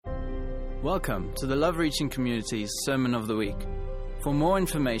Welcome to the Love Reaching Community's Sermon of the Week. For more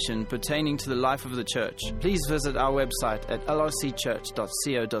information pertaining to the life of the church, please visit our website at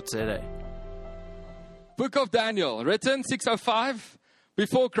lrcchurch.co.za. Book of Daniel, written 605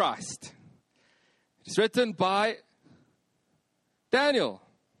 before Christ. It's written by Daniel.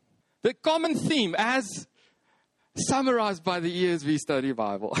 The common theme, as summarized by the ESV Study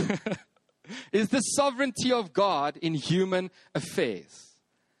Bible, is the sovereignty of God in human affairs.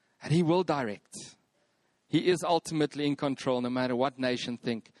 And He will direct. He is ultimately in control. No matter what nation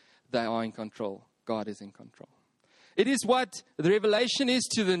think they are in control, God is in control. It is what the Revelation is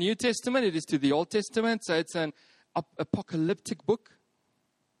to the New Testament. It is to the Old Testament. So it's an apocalyptic book.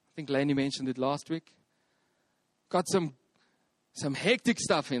 I think Laney mentioned it last week. Got some hectic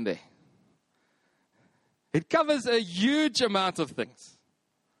stuff in there. It covers a huge amount of things.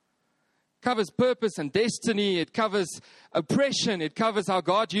 Covers purpose and destiny. It covers oppression. It covers how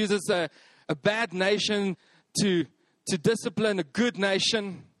God uses a bad nation to discipline a good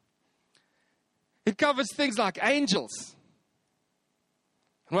nation. It covers things like angels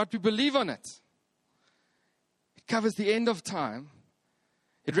and what we believe on it. It covers the end of time.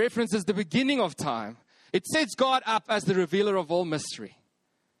 It references the beginning of time. It sets God up as the revealer of all mystery.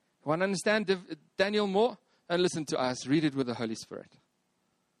 You want to understand Daniel more? And listen to us. Read it with the Holy Spirit.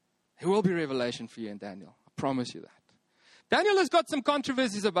 There will be revelation for you in Daniel. I promise you that. Daniel has got some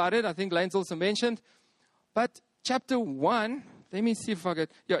controversies about it. I think Lane's also mentioned. But chapter 1, let me see if I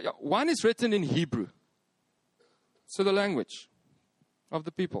get... 1 is written in Hebrew. So the language of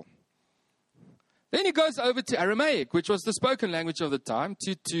the people. Then he goes over to Aramaic, which was the spoken language of the time.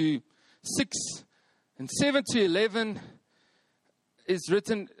 2 to 6 and 7 to 11 is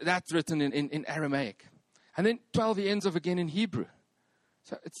written, that's written in Aramaic. And then 12 he ends off again in Hebrew.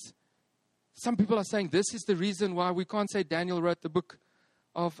 So it's... Some people are saying this is the reason why we can't say Daniel wrote the book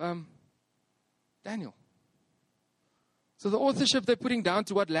of Daniel. So the authorship they're putting down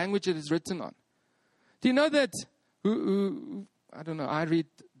to what language it is written on. Do you know that, I don't know, I read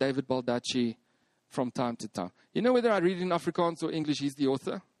David Baldacci from time to time. You know whether I read in Afrikaans or English, he's the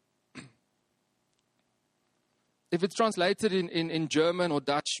author? If it's translated in German or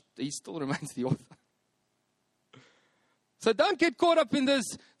Dutch, he still remains the author. So don't get caught up in this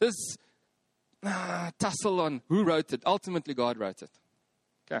tussle on who wrote it. Ultimately, God wrote it.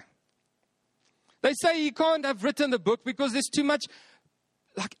 Okay. They say he can't have written the book because there's too much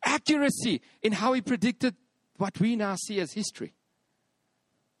accuracy in how he predicted what we now see as history.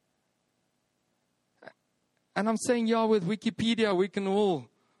 And I'm saying, with Wikipedia, we can all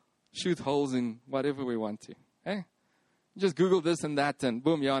shoot holes in whatever we want to. Eh? Just Google this and that and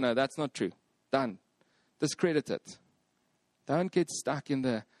boom, no, that's not true. Done. Discredit it. Don't get stuck in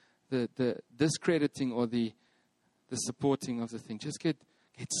the discrediting or the supporting of the thing. Just get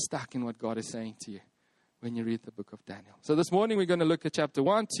stuck in what God is saying to you when you read the book of Daniel. So this morning we're going to look at chapter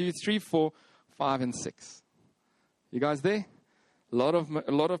 1, 2, 3, 4, 5, and 6. You guys there? A lot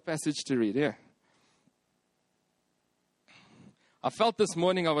of passage to read, yeah. I felt this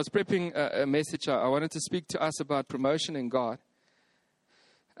morning I was prepping a message. I wanted to speak to us about promotion in God.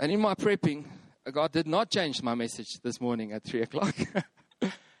 And in my prepping, God did not change my message this morning at 3 o'clock.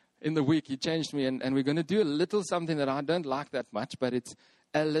 In the week, He changed me, and we're going to do a little something that I don't like that much, but it's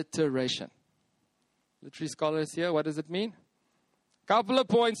alliteration. Literary scholars here, what does it mean? Couple of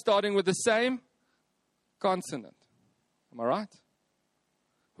points starting with the same consonant. Am I right?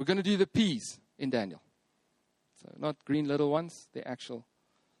 We're going to do the P's in Daniel. So not green little ones, the actual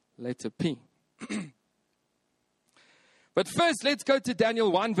letter P. But first, let's go to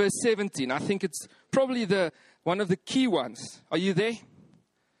Daniel 1, verse 17. I think it's probably one of the key ones. Are you there?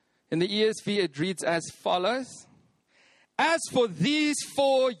 In the ESV, it reads as follows. As for these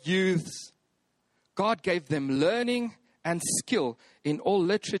 4 youths, God gave them learning and skill in all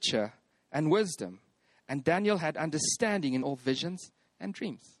literature and wisdom. And Daniel had understanding in all visions and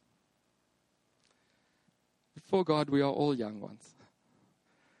dreams. Before God, we are all young ones.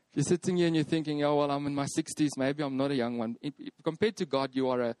 If you're sitting here and you're thinking, I'm in my 60s, maybe I'm not a young one. Compared to God, you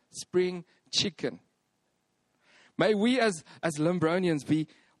are a spring chicken. May we as Limbronians be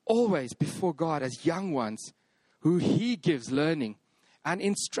always before God as young ones who He gives learning and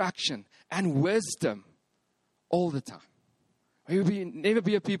instruction and wisdom all the time. May we never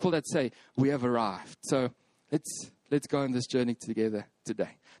be a people that say, we have arrived. So let's go on this journey together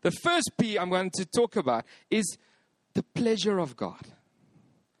today. The first P I'm going to talk about is the pleasure of God.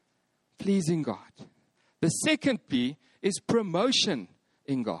 Pleasing God. The second P is promotion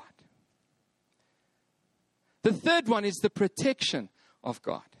in God. The third one is the protection of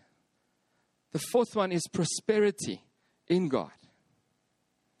God. The fourth one is prosperity in God.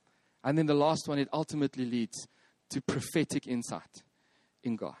 And then the last one, it ultimately leads to prophetic insight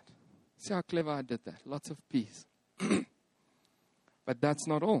in God. See how clever I did that? Lots of peace. But that's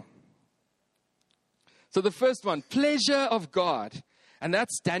not all. So the first one, pleasure of God. And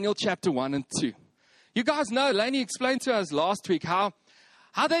that's Daniel chapter 1 and 2. You guys know, Lainey explained to us last week how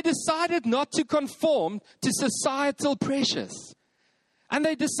they decided not to conform to societal pressures. And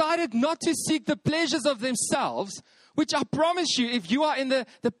they decided not to seek the pleasures of themselves, which I promise you, if you are in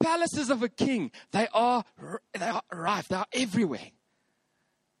the palaces of a king, they are rife, they are everywhere.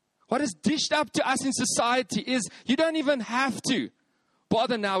 What is dished up to us in society is you don't even have to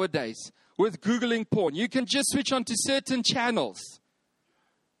bother nowadays with Googling porn. You can just switch on to certain channels.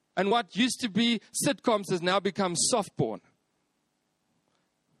 And what used to be sitcoms has now become soft porn.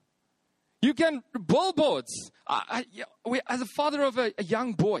 You can, billboards. As a father of a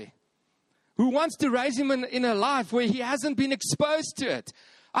young boy who wants to raise him in a life where he hasn't been exposed to it.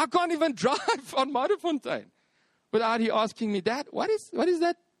 I can't even drive on Modderfontein without he asking me, Dad, what is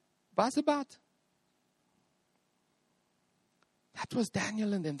that buzz about? That was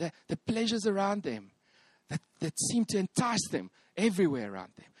Daniel and them, the pleasures around them that seemed to entice them everywhere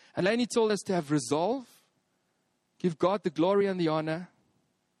around them. And Lainey told us to have resolve, give God the glory and the honor,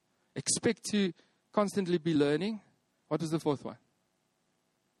 expect to constantly be learning. What was the fourth one?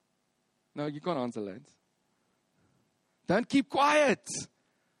 No, you can't answer, Lance. Don't keep quiet.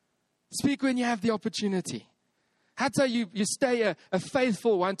 Speak when you have the opportunity. That's how you stay a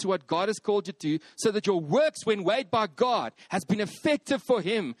faithful one to what God has called you to, so that your works, when weighed by God, has been effective for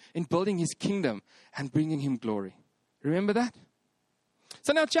Him in building His kingdom and bringing Him glory. Remember that?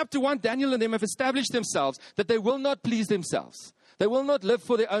 So now chapter 1, Daniel and them have established themselves that they will not please themselves. They will not live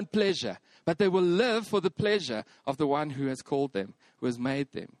for their own pleasure, but they will live for the pleasure of the one who has called them, who has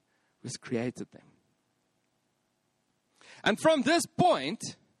made them, who has created them. And from this point,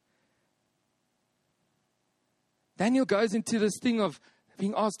 Daniel goes into this thing of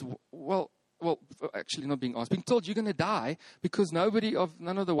being asked, actually not being asked, being told you're going to die because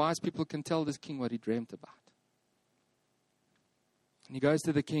none of the wise people can tell this king what he dreamt about. And he goes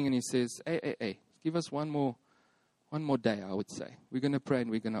to the king and he says, hey, give us one more day, I would say. We're going to pray and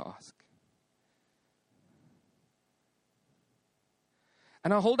we're going to ask.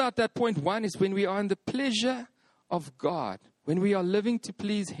 And I hold out that point one is when we are in the pleasure of God, when we are living to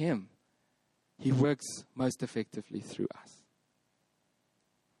please Him, He works most effectively through us.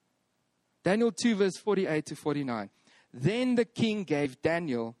 Daniel 2 verse 48 to 49. Then the king gave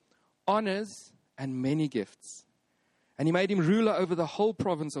Daniel honors and many gifts. And he made him ruler over the whole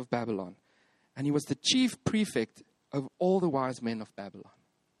province of Babylon. And he was the chief prefect of all the wise men of Babylon.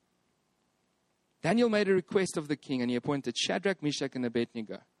 Daniel made a request of the king, and he appointed Shadrach, Meshach, and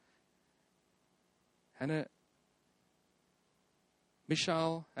Abednego.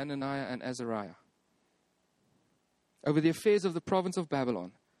 Mishael, Hananiah, and Azariah over the affairs of the province of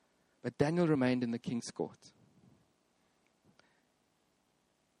Babylon. But Daniel remained in the king's court.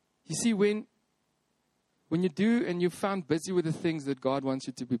 You see, when you do and you're found busy with the things that God wants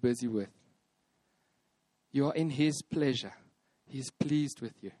you to be busy with, you are in His pleasure. He is pleased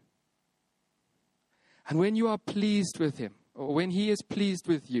with you. And when you are pleased with Him, or when He is pleased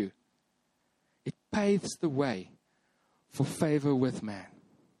with you, it paves the way for favor with man.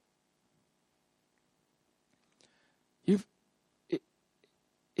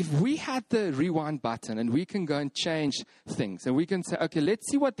 If we had the rewind button and we can go and change things and we can say, okay, let's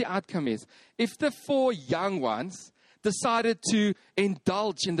see what the outcome is. If the 4 young ones decided to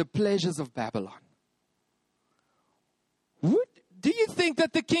indulge in the pleasures of Babylon, do you think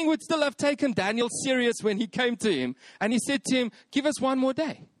that the king would still have taken Daniel serious when he came to him and he said to him, give us one more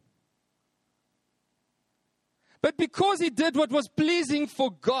day? But because he did what was pleasing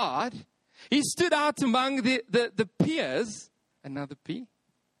for God, he stood out among the peers, another P.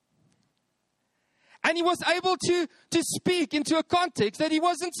 And he was able to speak into a context that he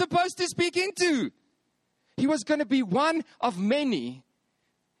wasn't supposed to speak into. He was going to be one of many.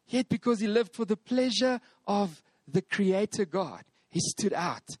 Yet because he lived for the pleasure of the Creator God, he stood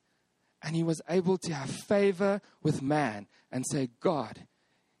out. And he was able to have favor with man and say, God,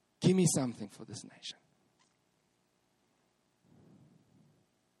 give me something for this nation.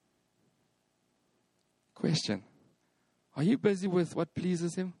 Question. Are you busy with what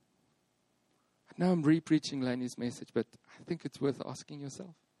pleases Him? I know I'm re-preaching Laney's message, but I think it's worth asking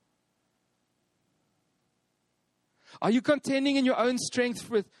yourself. Are you contending in your own strength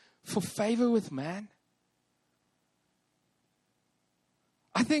for favor with man?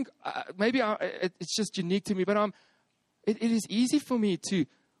 I think maybe it's just unique to me, but it is easy for me to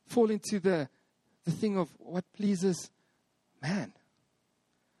fall into the thing of what pleases man.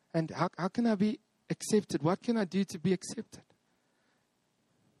 And how can I be accepted? What can I do to be accepted?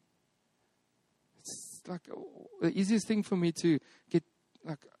 It's like the easiest thing for me to get,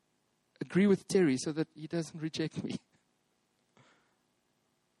 agree with Terry so that he doesn't reject me.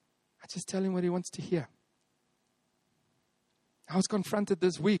 I just tell him what he wants to hear. I was confronted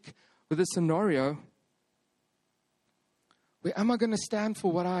this week with a scenario where am I going to stand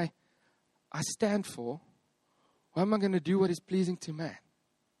for what I stand for, or am I going to do what is pleasing to man?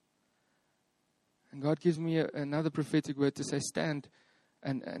 And God gives me another prophetic word to say, stand,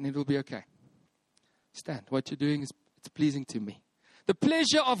 and it'll be okay. Stand. What you're doing it's pleasing to me. The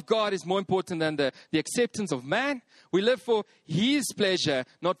pleasure of God is more important than the acceptance of man. We live for His pleasure,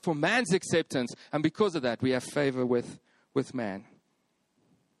 not for man's acceptance. And because of that, we have favor with man.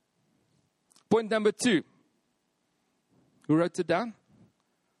 Point number 2. Who wrote it down?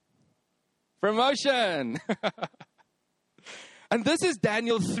 Promotion. And this is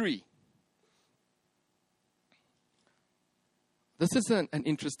Daniel 3. This is an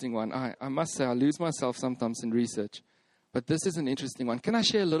interesting one. I must say, I lose myself sometimes in research. But this is an interesting one. Can I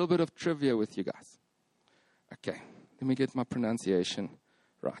share a little bit of trivia with you guys? Okay, let me get my pronunciation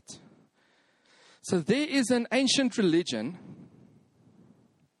right. So there is an ancient religion,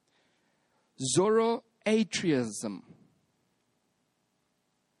 Zoroastrianism.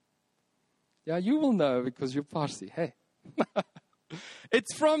 Yeah, you will know because you're Parsi. Hey.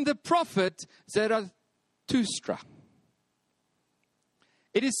 It's from the prophet Zarathustra.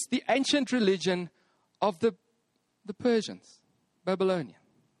 It is the ancient religion of the Persians, Babylonian.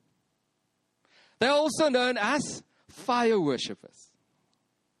 They are also known as fire worshippers.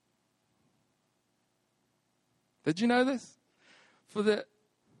 Did you know this? For the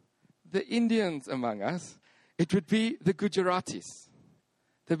Indians among us, it would be the Gujaratis.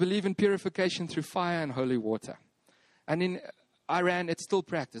 They believe in purification through fire and holy water. And in Iran, it's still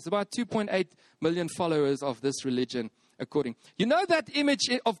practiced. About 2.8 million followers of this religion, according. You know that image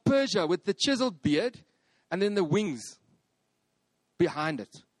of Persia with the chiseled beard and then the wings behind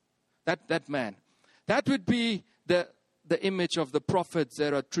it? That man. That would be the image of the prophet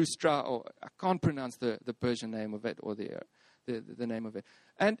Zarathustra, or I can't pronounce the Persian name of it, or the name of it.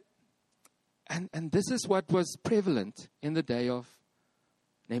 And this is what was prevalent in the day of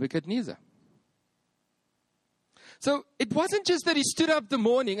Nebuchadnezzar. So it wasn't just that he stood up the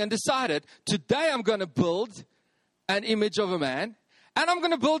morning and decided, today I'm going to build an image of a man, and I'm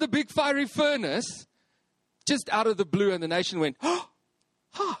going to build a big fiery furnace, just out of the blue, and the nation went, oh,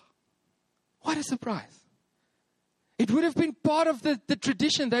 what a surprise. It would have been part of the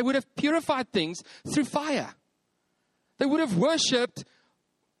tradition. They would have purified things through fire. They would have worshipped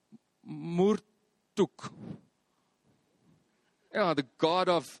Murtuk. The god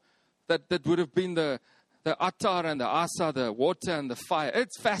of, that would have been the Attar and the Asa, the water and the fire.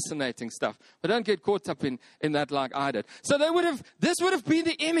 It's fascinating stuff. But don't get caught up in that like I did. So this would have been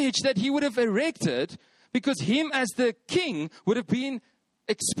the image that he would have erected, because him as the king would have been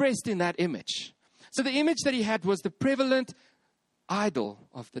expressed in that image. So the image that he had was the prevalent idol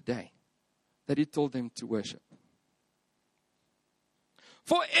of the day that he told them to worship.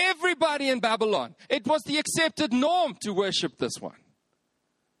 For everybody in Babylon, it was the accepted norm to worship this one.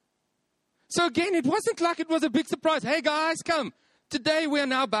 So again, it wasn't like it was a big surprise. Hey guys, come. Today we are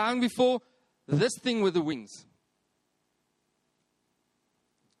now bowing before this thing with the wings.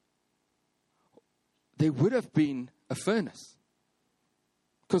 There would have been a furnace.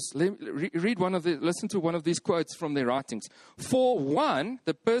 Because listen to one of these quotes from their writings. For one,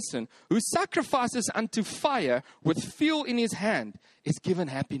 the person who sacrifices unto fire with fuel in his hand is given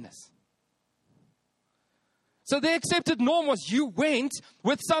happiness. So the accepted norm was you went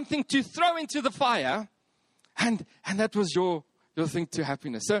with something to throw into the fire, and that was your thing to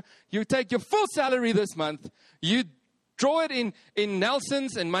happiness. So you take your full salary this month, you draw it in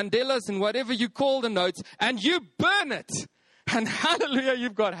Nelson's and Mandela's and whatever you call the notes, and you burn it. And hallelujah,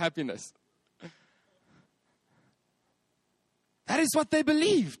 you've got happiness. That is what they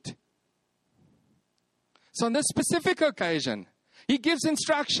believed. So on this specific occasion, he gives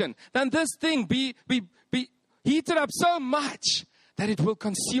instruction that this thing be heated up so much that it will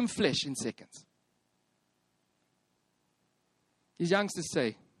consume flesh in seconds. These youngsters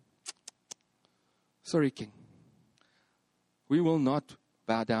say, sorry, King, we will not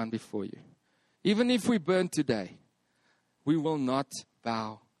bow down before you. Even if we burn today, we will not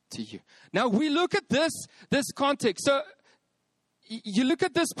bow to you. Now we look at this context. So you look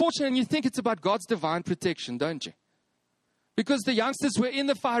at this portion and you think it's about God's divine protection, don't you? Because the youngsters were in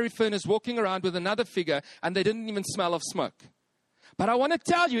the fiery furnace walking around with another figure and they didn't even smell of smoke. But I want to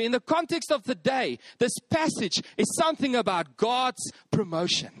tell you, in the context of the day, this passage is something about God's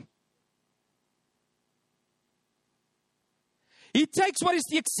promotion. He takes what is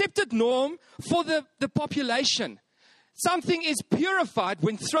the accepted norm for the population. Something is purified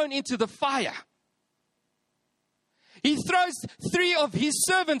when thrown into the fire. He throws 3 of his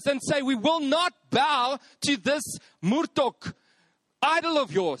servants and say, we will not bow to this Murtok, idol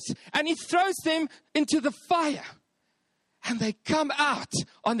of yours. And he throws them into the fire. And they come out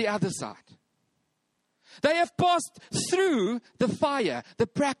on the other side. They have passed through the fire, the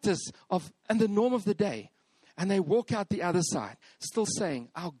practice of and the norm of the day. And they walk out the other side, still saying,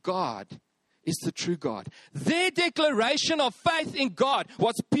 our God is the true God. Their declaration of faith in God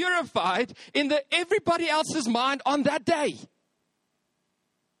was purified in everybody else's mind on that day.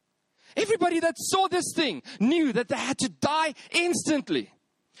 Everybody that saw this thing knew that they had to die instantly.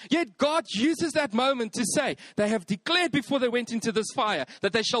 Yet God uses that moment to say, they have declared before they went into this fire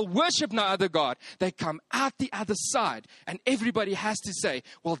that they shall worship no other God. They come out the other side, and everybody has to say,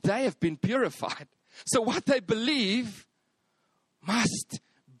 well, they have been purified. So what they believe must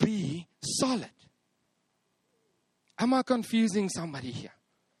be solid. Am I confusing somebody here?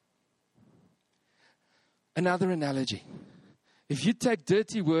 Another analogy. If you take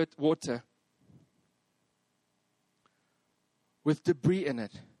dirty water with debris in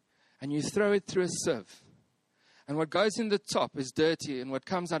it, and you throw it through a sieve, and what goes in the top is dirty, and what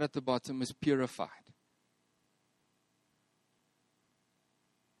comes out at the bottom is purified.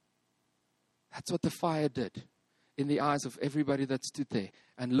 That's what the fire did in the eyes of everybody that stood there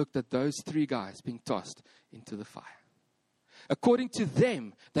and looked at those 3 guys being tossed into the fire. According to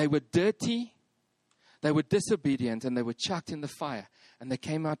them, they were dirty, they were disobedient, and they were chucked in the fire, and they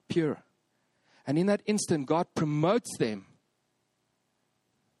came out pure. And in that instant, God promotes them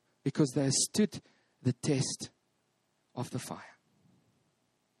because they stood the test of the fire.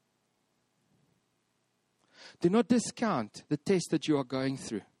 Do not discount the test that you are going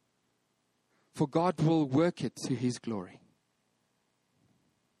through, for God will work it to His glory.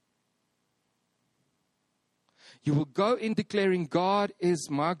 You will go in declaring, God is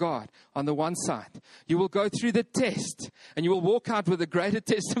my God on the one side. You will go through the test, and you will walk out with a greater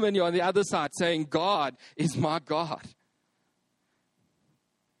testimony on the other side, saying, God is my God.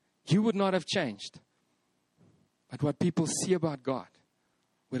 You would not have changed, but what people see about God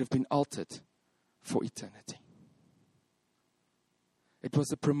would have been altered for eternity. It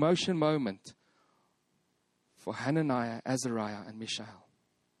was a promotion moment for Hananiah, Azariah, and Mishael.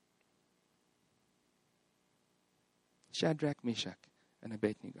 Shadrach, Meshach, and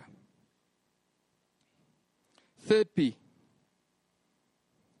Abednego. 3rd P.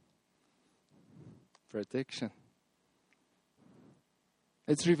 Protection.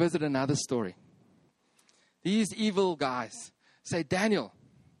 Let's revisit another story. These evil guys say, Daniel,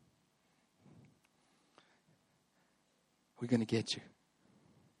 we're going to get you.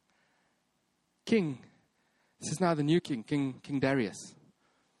 King. This is now the new king, King Darius.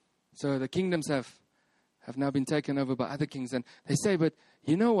 So the kingdoms have now been taken over by other kings. And they say, but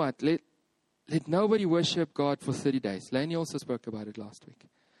you know what? Let nobody worship God for 30 days. Lainey also spoke about it last week.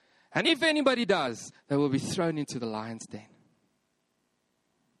 And if anybody does, they will be thrown into the lion's den.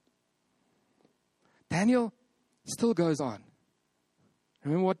 Daniel still goes on.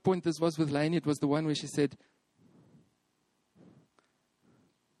 Remember what point this was with Lainey? It was the one where she said,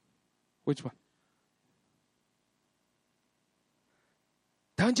 which one?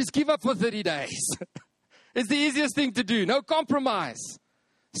 Don't just give up for 30 days. It's the easiest thing to do. No compromise.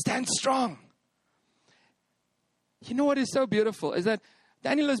 Stand strong. You know what is so beautiful is that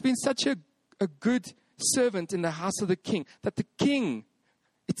Daniel has been such a good servant in the house of the king, that the king,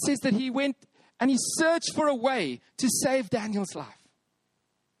 it says that he went and he searched for a way to save Daniel's life.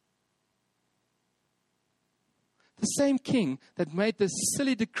 The same king that made this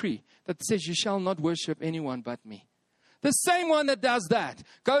silly decree that says you shall not worship anyone but me. The same one that does that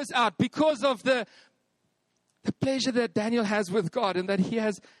goes out because of the pleasure that Daniel has with God and that he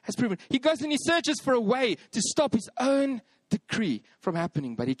has proven. He goes and he searches for a way to stop his own decree from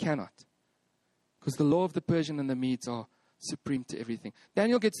happening, but he cannot. Because the law of the Persian and the Medes are supreme to everything.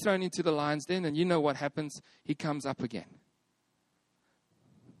 Daniel gets thrown into the lion's den, and you know what happens. He comes up again.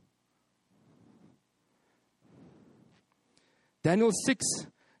 Daniel 6,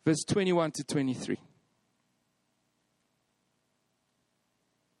 verse 21 to 23.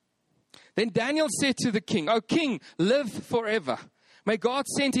 Then Daniel said to the king, O king, live forever. May God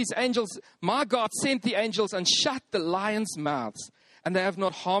send his angels. My God sent the angels and shut the lions' mouths, and they have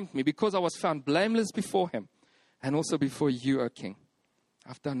not harmed me, because I was found blameless before him, and also before you, O king.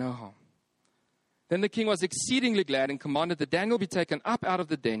 I've done no harm. Then the king was exceedingly glad and commanded that Daniel be taken up out of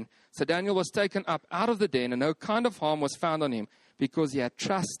the den. So Daniel was taken up out of the den, and no kind of harm was found on him, because he had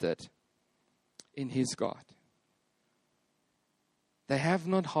trusted in his God. They have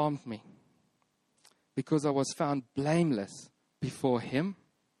not harmed me, because I was found blameless before him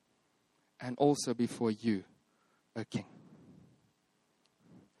and also before you, O king.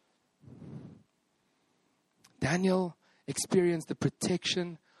 Daniel experienced the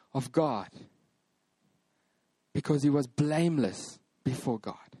protection of God because he was blameless before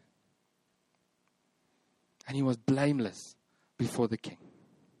God. And he was blameless before the king.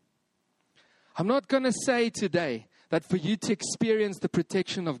 I'm not going to say today that for you to experience the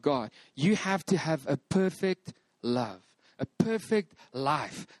protection of God, you have to have a perfect love, a perfect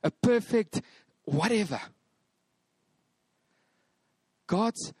life, a perfect whatever.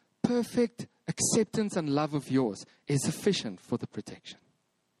 God's perfect acceptance and love of yours is sufficient for the protection.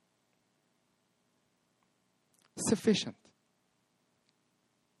 Sufficient.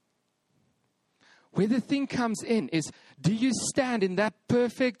 Where the thing comes in is, do you stand in that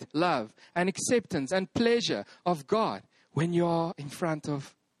perfect love and acceptance and pleasure of God when you are in front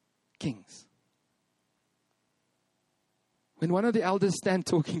of kings? When one of the elders stand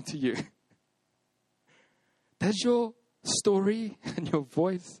talking to you, does your story and your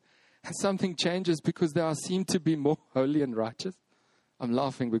voice and something changes because they seem to be more holy and righteous? I'm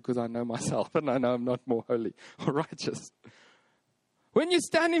laughing because I know myself and I know I'm not more holy or righteous. When you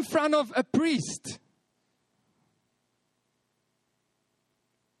stand in front of a priest,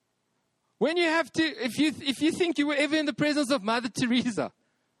 when you have to, if you think you were ever in the presence of Mother Teresa,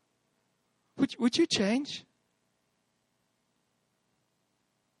 would you change?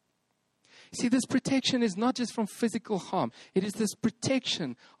 See, this protection is not just from physical harm. It is this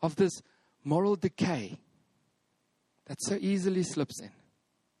protection of this moral decay that so easily slips in.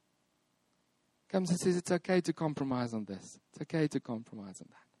 Comes and says, it's okay to compromise on this. It's okay to compromise on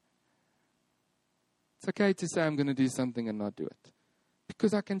that. It's okay to say I'm going to do something and not do it.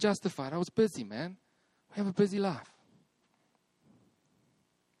 Because I can justify it. I was busy, man. We have a busy life.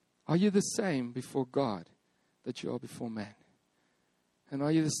 Are you the same before God that you are before man? And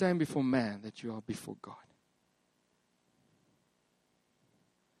are you the same before man that you are before God?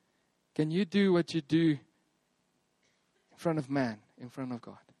 Can you do what you do in front of man, in front of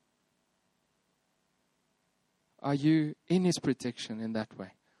God? Are you in his protection in that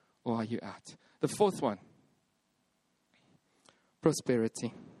way? Or are you out? The fourth one.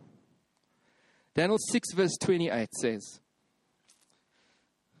 Prosperity. Daniel 6 verse 28 says,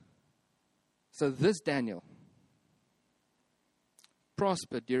 so this Daniel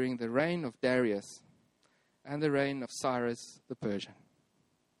prospered during the reign of Darius and the reign of Cyrus the Persian.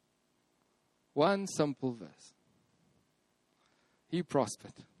 One simple verse. He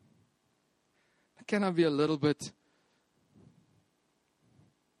prospered. Can I be a little bit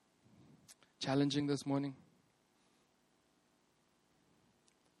challenging this morning?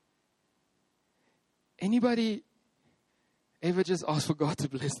 Anybody ever just ask for God to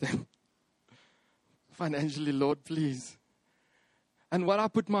bless them? Financially, Lord, please. And what I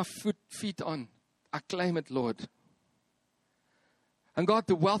put my feet on, I claim it, Lord. And God,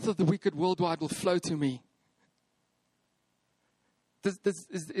 the wealth of the wicked worldwide will flow to me.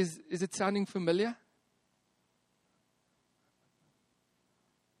 Is it sounding familiar?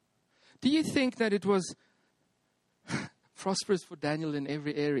 Do you think that it was prosperous for Daniel in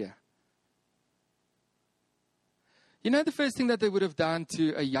every area? You know the first thing that they would have done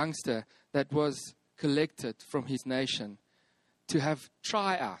to a youngster that was collected from his nation, to have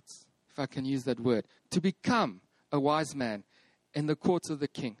tryouts, if I can use that word, to become a wise man in the courts of the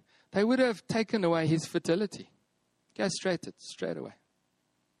king. They would have taken away his fertility. Castrated straight away.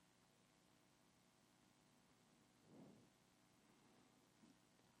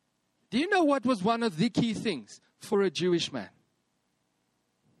 Do you know what was one of the key things for a Jewish man?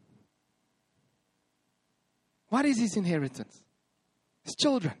 What is his inheritance? His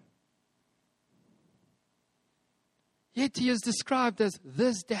children. Yet he is described as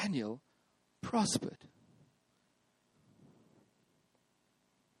this Daniel prospered.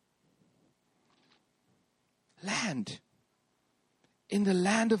 Land. In the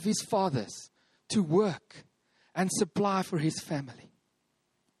land of his fathers to work and supply for his family.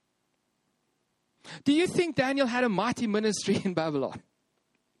 Do you think Daniel had a mighty ministry in Babylon?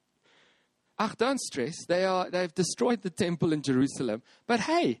 Don't stress. They've destroyed the temple in Jerusalem. But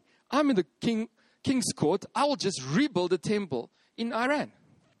hey, I'm in the king's court. I will just rebuild a temple in Iran.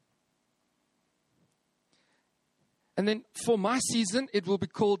 And then for my season, it will be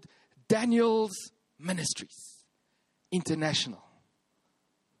called Daniel's Ministries International.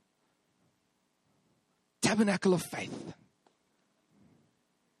 tabernacle of faith.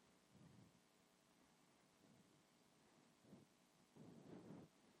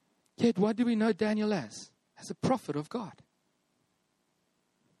 Yet what do we know Daniel as? As a prophet of God.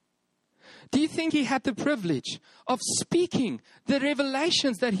 Do you think he had the privilege of speaking the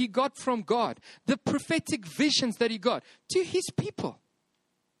revelations that he got from God, the prophetic visions that he got to his people?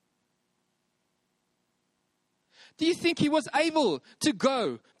 Do you think he was able to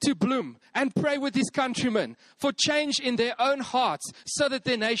go to Bloem and pray with his countrymen for change in their own hearts so that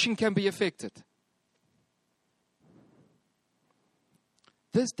their nation can be affected?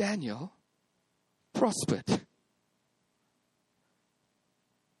 This Daniel prospered.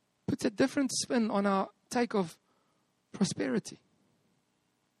 Puts a different spin on our take of prosperity.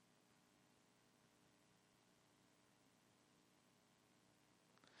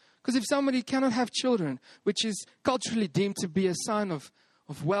 Because if somebody cannot have children, which is culturally deemed to be a sign of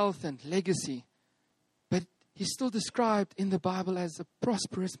wealth and legacy, but he's still described in the Bible as a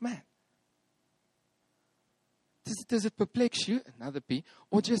prosperous man. Does it perplex you, another P,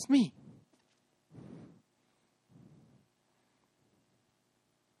 or just me?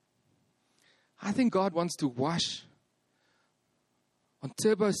 I think God wants to wash on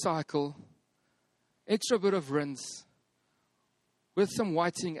turbo cycle, extra bit of rinse, with some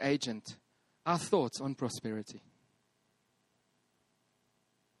whitening agent, our thoughts on prosperity.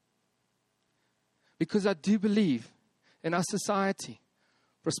 Because I do believe in our society,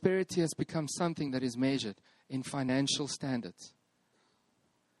 prosperity has become something that is measured in financial standards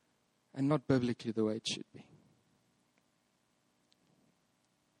and not biblically the way it should be.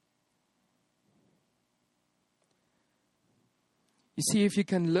 You see, if you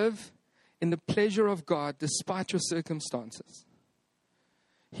can live in the pleasure of God despite your circumstances,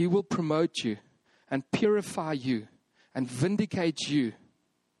 He will promote you and purify you and vindicate you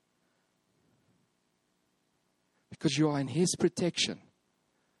because you are in His protection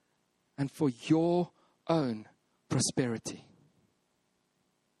and for your own prosperity.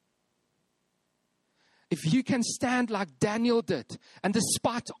 If you can stand like Daniel did, and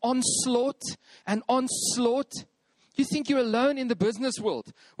despite onslaught and onslaught, you think you're alone in the business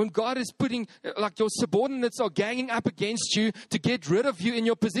world when God is putting, like your subordinates are ganging up against you to get rid of you in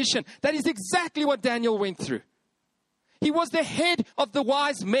your position. That is exactly what Daniel went through. He was the head of the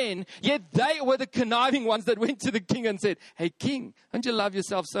wise men, yet they were the conniving ones that went to the king and said, "Hey king, don't you love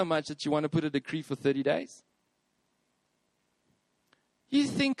yourself so much that you want to put a decree for 30 days? You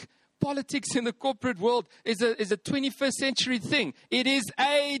think politics in the corporate world is a 21st century thing? It is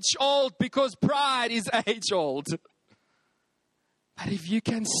age old because pride is age old. But if you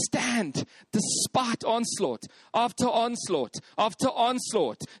can stand despite onslaught after onslaught after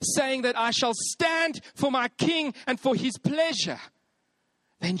onslaught, saying that I shall stand for my king and for his pleasure,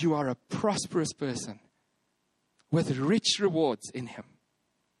 then you are a prosperous person with rich rewards in him.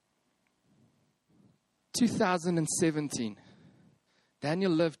 2017,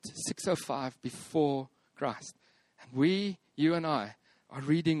 Daniel lived 605 before Christ. And we, you and I, are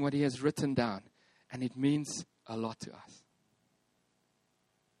reading what he has written down. And it means a lot to us.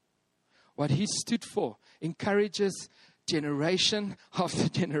 What he stood for encourages generation after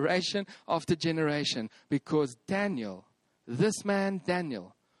generation after generation. Because Daniel, this man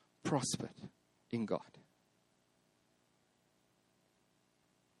Daniel, prospered in God.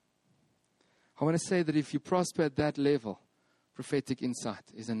 I want to say that if you prosper at that level, prophetic insight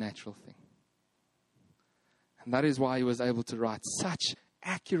is a natural thing. And that is why he was able to write such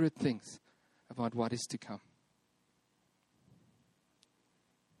accurate things about what is to come.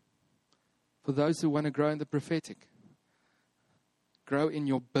 For those who want to grow in the prophetic, grow in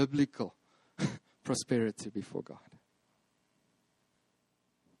your biblical prosperity before God.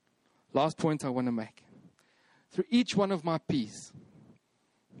 Last point I want to make. Through each one of my P's,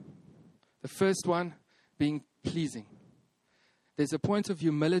 the first one being pleasing. There's a point of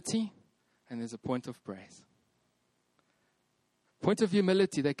humility and there's a point of praise. Point of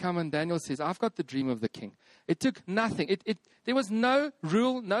humility, they come and Daniel says, I've got the dream of the king. It took nothing. There was no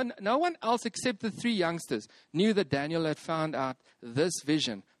rule. No one else except the three youngsters knew that Daniel had found out this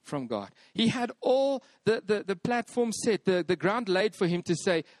vision from God. He had all the platform set, the ground laid for him to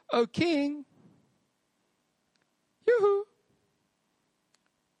say, "O king, yoo-hoo,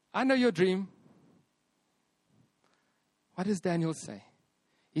 I know your dream." What does Daniel say?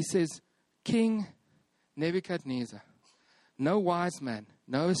 He says, "King Nebuchadnezzar, no wise man,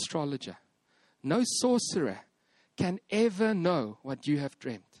 no astrologer, no sorcerer can ever know what you have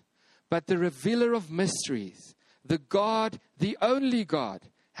dreamt. But the revealer of mysteries, the God, the only God,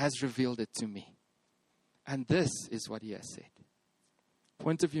 has revealed it to me." And this is what he has said.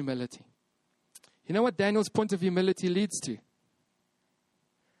 Point of humility. You know what Daniel's point of humility leads to?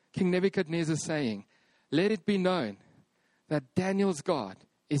 King Nebuchadnezzar saying, let it be known that Daniel's God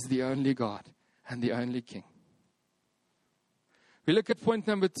is the only God and the only King. We look at point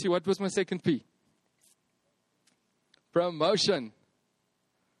number 2. What was my second P? Promotion.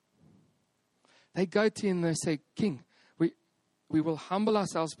 They go to him and they say, King, we will humble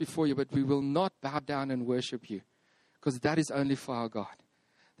ourselves before you, but we will not bow down and worship you, because that is only for our God.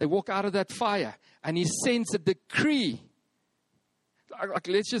 They walk out of that fire and he sends a decree.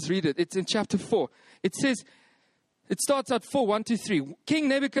 Let's just read it. It's in chapter 4. It says, it starts at 4, 1 to 3. King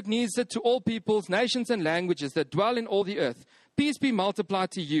Nebuchadnezzar, to all peoples, nations, and languages that dwell in all the earth, peace be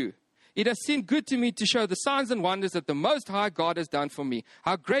multiplied to you. It has seemed good to me to show the signs and wonders that the Most High God has done for me.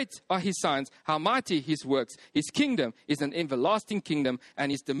 How great are his signs, how mighty his works. His kingdom is an everlasting kingdom,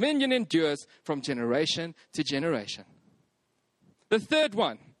 and his dominion endures from generation to generation. The third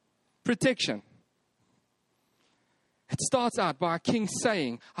one, protection. It starts out by a king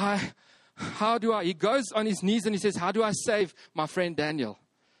saying, he goes on his knees and he says, how do I save my friend Daniel?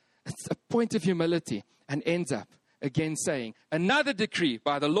 It's a point of humility, and ends up again saying, another decree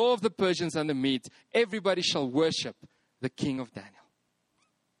by the law of the Persians and the Medes, everybody shall worship the King of Daniel.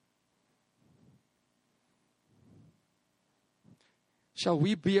 Shall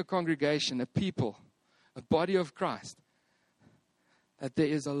we be a congregation, a people, a body of Christ, that there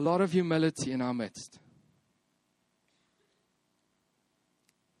is a lot of humility in our midst?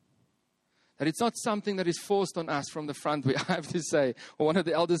 That it's not something that is forced on us from the front. I have to say, or one of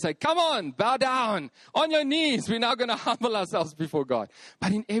the elders say, come on, bow down, on your knees. We're now going to humble ourselves before God.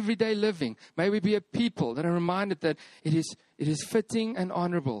 But in everyday living, may we be a people that are reminded that it is fitting and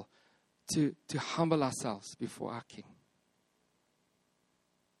honorable to humble ourselves before our King.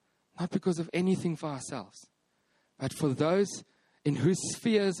 Not because of anything for ourselves, but for those in whose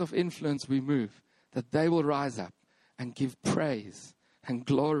spheres of influence we move, that they will rise up and give praise and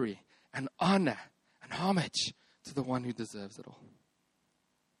glory and honor and homage to the one who deserves it all.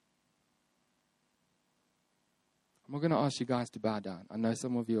 I'm not going to ask you guys to bow down. I know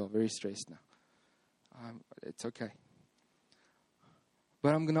some of you are very stressed now. It's okay.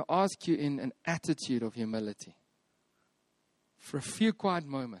 But I'm going to ask you in an attitude of humility, for a few quiet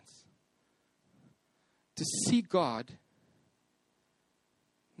moments, to see God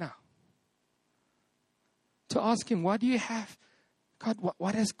now. To ask him, what do you have? God,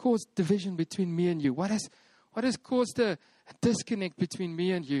 what has caused division between me and you? What has caused a disconnect between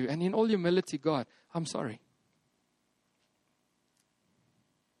me and you? And in all humility, God, I'm sorry.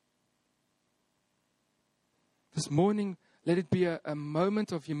 This morning, let it be a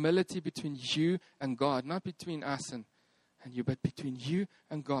moment of humility between you and God, not between us and you, but between you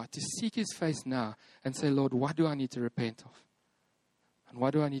and God, to seek his face now and say, Lord, what do I need to repent of? And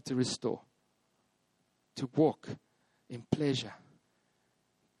what do I need to restore? To walk in pleasure,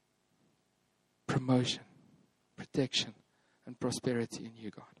 promotion, protection, and prosperity in you,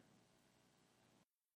 God.